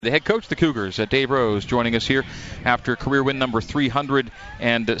The head coach of the Cougars, Dave Rose, joining us here after career win number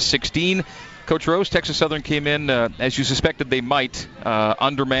 316. Coach Rose, Texas Southern came in, as you suspected they might,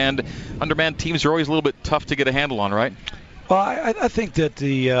 undermanned. Undermanned teams are always a little bit tough to get a handle on, right? Well, I think that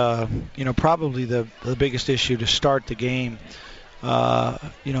probably the biggest issue to start the game,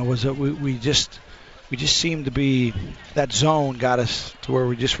 was that we just seemed to be, that zone got us to where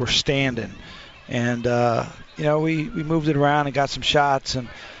we just were standing. And, we moved it around and got some shots and,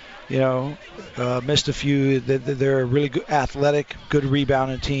 missed a few. They're a really good, athletic, good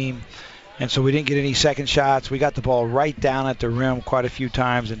rebounding team. And so we didn't get any second shots. We got the ball right down at the rim quite a few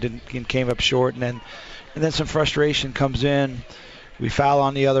times and came up short. And then some frustration comes in. We foul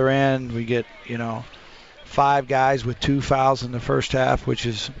on the other end. We get, 5 guys with 2 fouls in the first half, which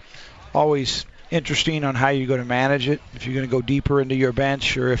is always interesting on how you're going to manage it. If you're going to go deeper into your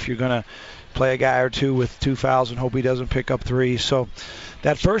bench or if you're going to play a guy or two with 2 fouls and hope he doesn't pick up 3. So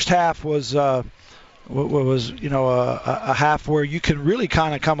that first half was a half where you can really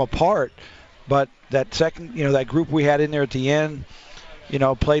kind of come apart. But that second, that group we had in there at the end,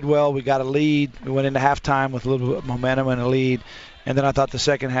 played well. We got a lead. We went into halftime with a little bit of momentum and a lead. And then I thought the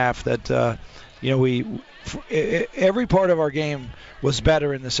second half that, every part of our game was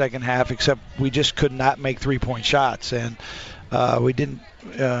better in the second half, except we just could not make 3-point shots. And we didn't.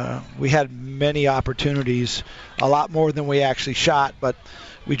 We had many opportunities, a lot more than we actually shot, but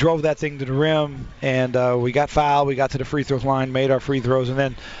we drove that thing to the rim, and we got fouled. We got to the free throw line, made our free throws, and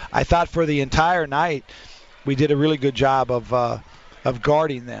then I thought for the entire night we did a really good job of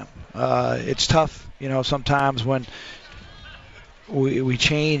guarding them. It's tough, sometimes when we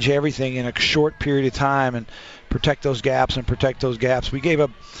change everything in a short period of time and protect those gaps. We gave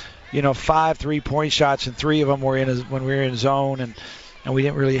up 5 3-point shots, and 3 of them were when we were in zone, and we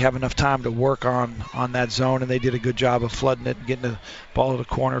didn't really have enough time to work on that zone, and they did a good job of flooding it and getting the ball to the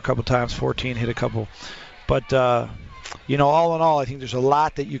corner a couple times. 14 hit a couple. But, all in all, I think there's a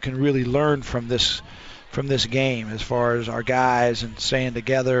lot that you can really learn from this game as far as our guys and staying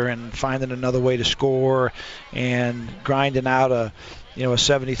together and finding another way to score and grinding out a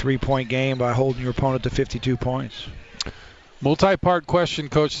 73-point game by holding your opponent to 52 points. Multi-part question,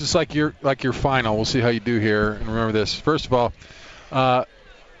 Coach. Just like your final. We'll see how you do here. And remember this. First of all,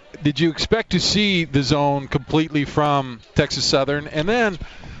 did you expect to see the zone completely from Texas Southern? And then,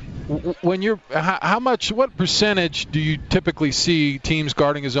 when what percentage do you typically see teams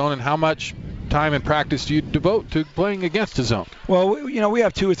guarding a zone, and how much time and practice do you devote to playing against a zone? Well, we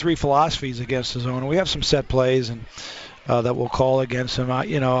have 2 or 3 philosophies against the zone. We have some set plays and that we'll call against them.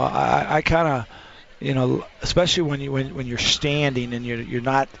 I kind of. Especially when you're standing and you're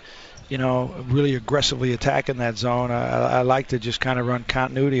not, really aggressively attacking that zone. I like to just kind of run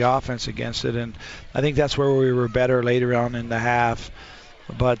continuity offense against it, and I think that's where we were better later on in the half.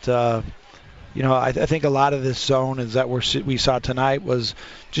 But I think a lot of this zone is that we saw tonight was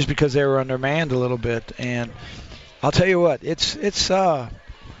just because they were undermanned a little bit. And I'll tell you what, it's an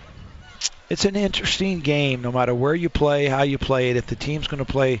interesting game no matter where you play, how you play it. If the team's going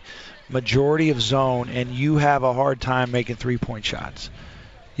to play majority of zone and you have a hard time making 3-point shots,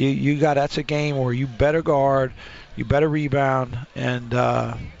 that's a game where you better guard, you better rebound, and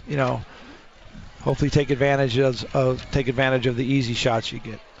hopefully take advantage of the easy shots you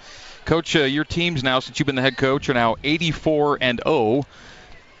get. Coach, your teams now, since you've been the head coach, are now 84-0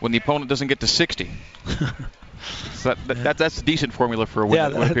 when the opponent doesn't get to 60. So that's a decent formula for a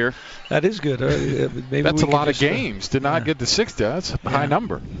win here. That is good. Maybe that's a lot of games to not get to 60. That's a high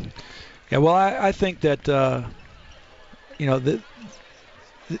number. Yeah, well, I think that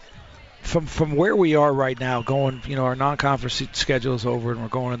from where we are right now, going, our non-conference schedule is over and we're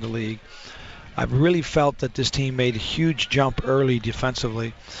going in the league. I've really felt that this team made a huge jump early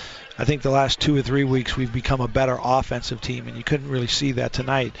defensively. I think the last 2 or 3 weeks we've become a better offensive team, and you couldn't really see that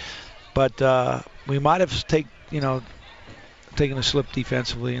tonight. But we might have taken a slip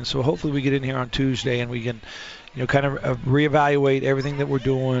defensively, and so hopefully we get in here on Tuesday and we can kind of reevaluate everything that we're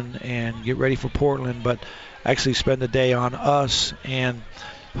doing and get ready for Portland, but actually spend the day on us, and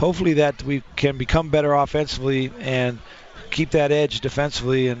hopefully that we can become better offensively and keep that edge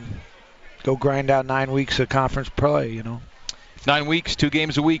defensively and go grind out 9 weeks of conference play, 9 weeks, 2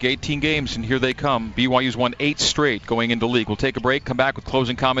 games a week, 18 games, and here they come. BYU's won 8 straight going into league. We'll take a break, come back with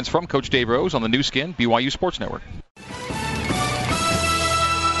closing comments from Coach Dave Rose on the new skin, BYU Sports Network.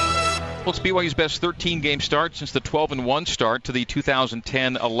 Well, it's BYU's best 13-game start since the 12-1 start to the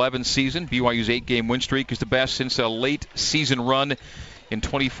 2010-11 season. BYU's 8-game win streak is the best since a late season run in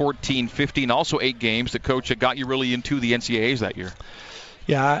 2014-15. Also 8 games that Coach got you really into the NCAAs that year.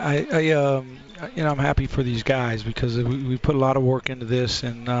 Yeah, I'm happy for these guys because we put a lot of work into this,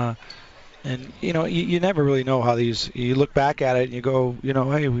 and you never really know how these. You look back at it and you go,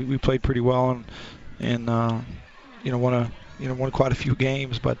 hey, we played pretty well and won quite a few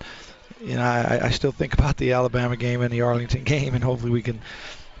games, but I still think about the Alabama game and the Arlington game, and hopefully we can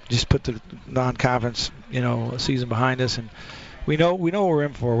just put the non-conference season behind us, and we know what we're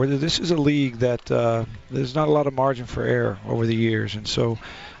in for. This is a league that there's not a lot of margin for error over the years, and so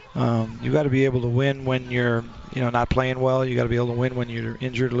you got to be able to win when you're not playing well. You got to be able to win when you're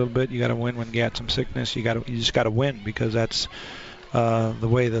injured a little bit. You got to win when you got some sickness. You just got to win because that's the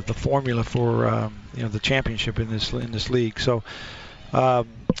way that the formula for the championship in this league. So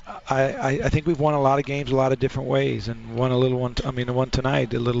I think we've won a lot of games a lot of different ways, and won a little one. The one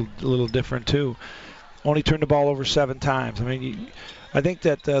tonight a little different too. Only turned the ball over 7 times. I think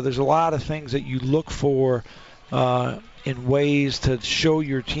that there's a lot of things that you look for in ways to show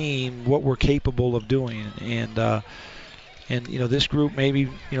your team what we're capable of doing, and this group maybe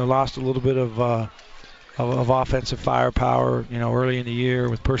lost a little bit of offensive firepower early in the year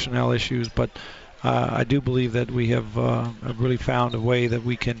with personnel issues, but I do believe that we have really found a way that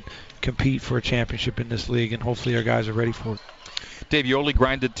we can compete for a championship in this league, and hopefully our guys are ready for it. Dave Yoli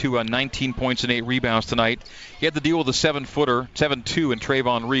grinded to 19 points and 8 rebounds tonight. He had to deal with a 7-2 in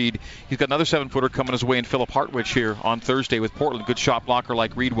Trayvon Reed. He's got another 7-footer coming his way in Philip Hartwich here on Thursday with Portland. Good shot blocker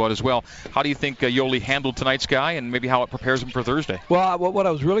like Reed was as well. How do you think Yoli handled tonight's guy, and maybe how it prepares him for Thursday? Well, what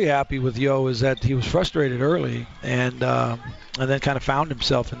I was really happy with Yo is that he was frustrated early and then kind of found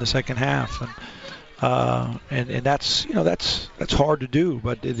himself in the second half. And that's that's hard to do,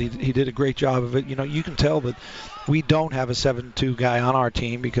 but he did a great job of it. You can tell that we don't have a 7-2 guy on our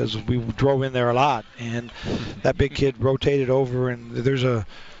team because we drove in there a lot, and that big kid rotated over, and there's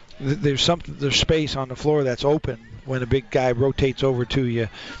space on the floor that's open when a big guy rotates over to you,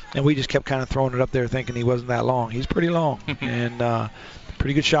 and we just kept kind of throwing it up there thinking he wasn't that long. He's pretty long, and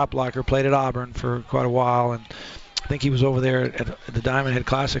pretty good shot blocker. Played at Auburn for quite a while, and I think he was over there at the Diamond Head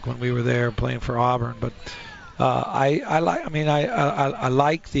Classic when we were there playing for Auburn. But I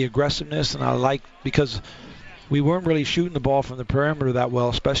like the aggressiveness, and I like because we weren't really shooting the ball from the perimeter that well,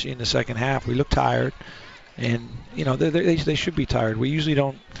 especially in the second half. We looked tired, and they should be tired. We usually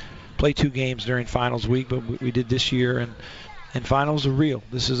don't play 2 games during finals week, but we did this year, and finals are real.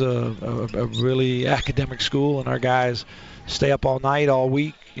 This is a really academic school, and our guys stay up all night, all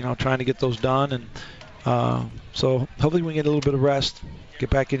week, trying to get those done, and so hopefully we can get a little bit of rest, get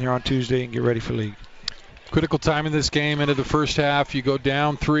back in here on Tuesday, and get ready for league. Critical time in this game, into the first half. You go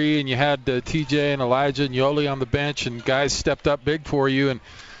down 3, and you had TJ and Elijah and Yoli on the bench, and guys stepped up big for you. And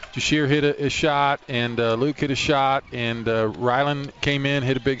Jashir hit a shot, and Luke hit a shot, and Rylan came in,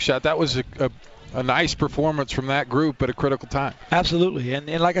 hit a big shot. That was a nice performance from that group at a critical time. Absolutely, and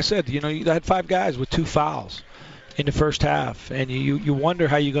like I said, you had 5 guys with 2 fouls in the first half, and you wonder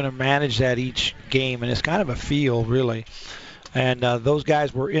how you're going to manage that each game, and it's kind of a feel, really. And those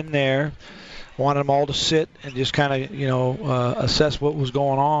guys were in there, wanted them all to sit and just kind of, assess what was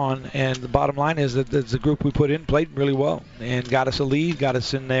going on. And the bottom line is that the group we put in played really well and got us a lead, got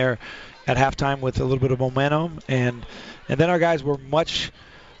us in there at halftime with a little bit of momentum. And then our guys were much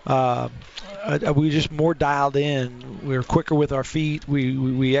we were just more dialed in. We were quicker with our feet.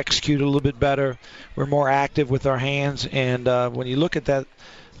 We executed a little bit better. We're more active with our hands. And when you look at that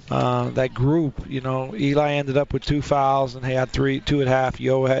group, Eli ended up with 2 fouls and he had 2 at half.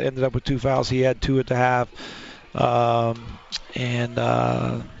 Yo ended up with 2 fouls. He had 2 at the half. I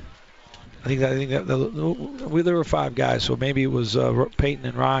think that there were 5 guys, so maybe it was Peyton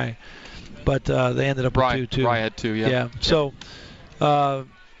and Rye, but they ended up with 2 too. Rye had 2, yeah. Yeah. So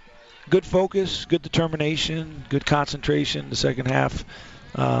good focus, good determination, good concentration. The second half,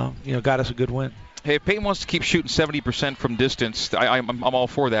 got us a good win. Hey, if Peyton wants to keep shooting 70% from distance, I'm all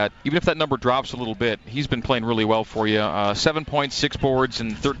for that. Even if that number drops a little bit, he's been playing really well for you. 7 points, 6 boards,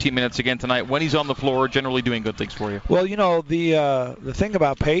 and 13 minutes again tonight. When he's on the floor, generally doing good things for you. Well, the thing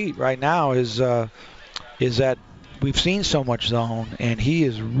about Peyton right now is that we've seen so much zone, and he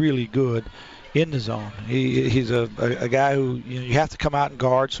is really good in the zone. He's a guy who you have to come out and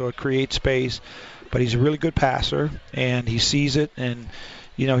guard, so it creates space. But he's a really good passer, and he sees it, and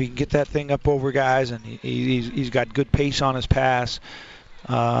he can get that thing up over guys, and he's got good pace on his pass.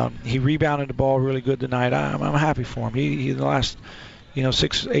 He rebounded the ball really good tonight. I'm happy for him. He in the last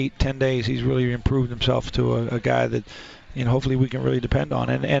 6, 8, 10 days, he's really improved himself to a guy that hopefully we can really depend on.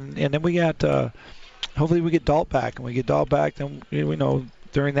 And then we got hopefully we get Dalt back, and we get Dalt back. Then we know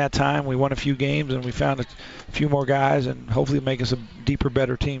during that time we won a few games and we found a few more guys, and hopefully make us a deeper,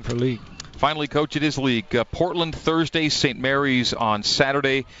 better team for league. Finally, Coach, it is league. Portland Thursday, St. Mary's on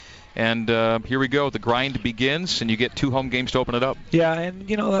Saturday. And here we go. The grind begins, and you get 2 home games to open it up. Yeah, and,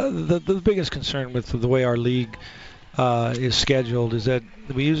 the biggest concern with the way our league is scheduled is that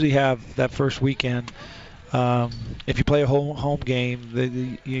we usually have that first weekend. If you play a home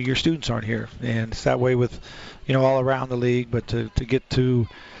game, your students aren't here. And it's that way with, all around the league. But to get to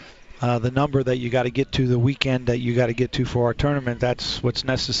the number that you got to get to, the weekend that you got to get to for our tournament, that's what's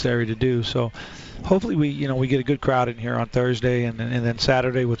necessary to do. So hopefully we get a good crowd in here on Thursday, and then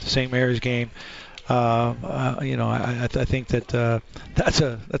Saturday with the St. Mary's game. I think that that's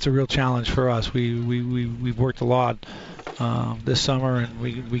a real challenge for us. We've worked a lot this summer, and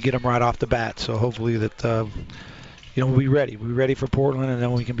we get them right off the bat. So hopefully that we'll be ready. We're ready for Portland, and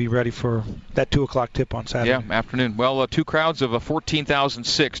then we can be ready for that 2 o'clock tip on Saturday. Yeah, afternoon. Well, 2 crowds of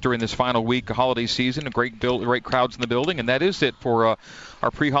 14,006 during this final week of holiday season. Great crowds in the building, and that is it for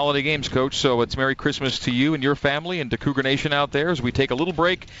our pre-holiday games, Coach. So it's Merry Christmas to you and your family, and to Cougar Nation out there as we take a little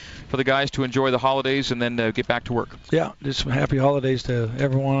break for the guys to enjoy the holidays and then get back to work. Yeah, just happy holidays to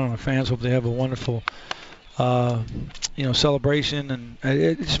everyone and our fans. Hope they have a wonderful celebration, and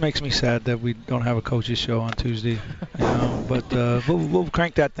it just makes me sad that we don't have a coaches show on Tuesday. But we'll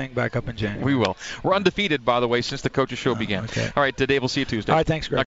crank that thing back up in January. We will. We're undefeated, by the way, since the coaches show began. Okay. All right, Dave, we'll see you Tuesday. All right, thanks, Greg.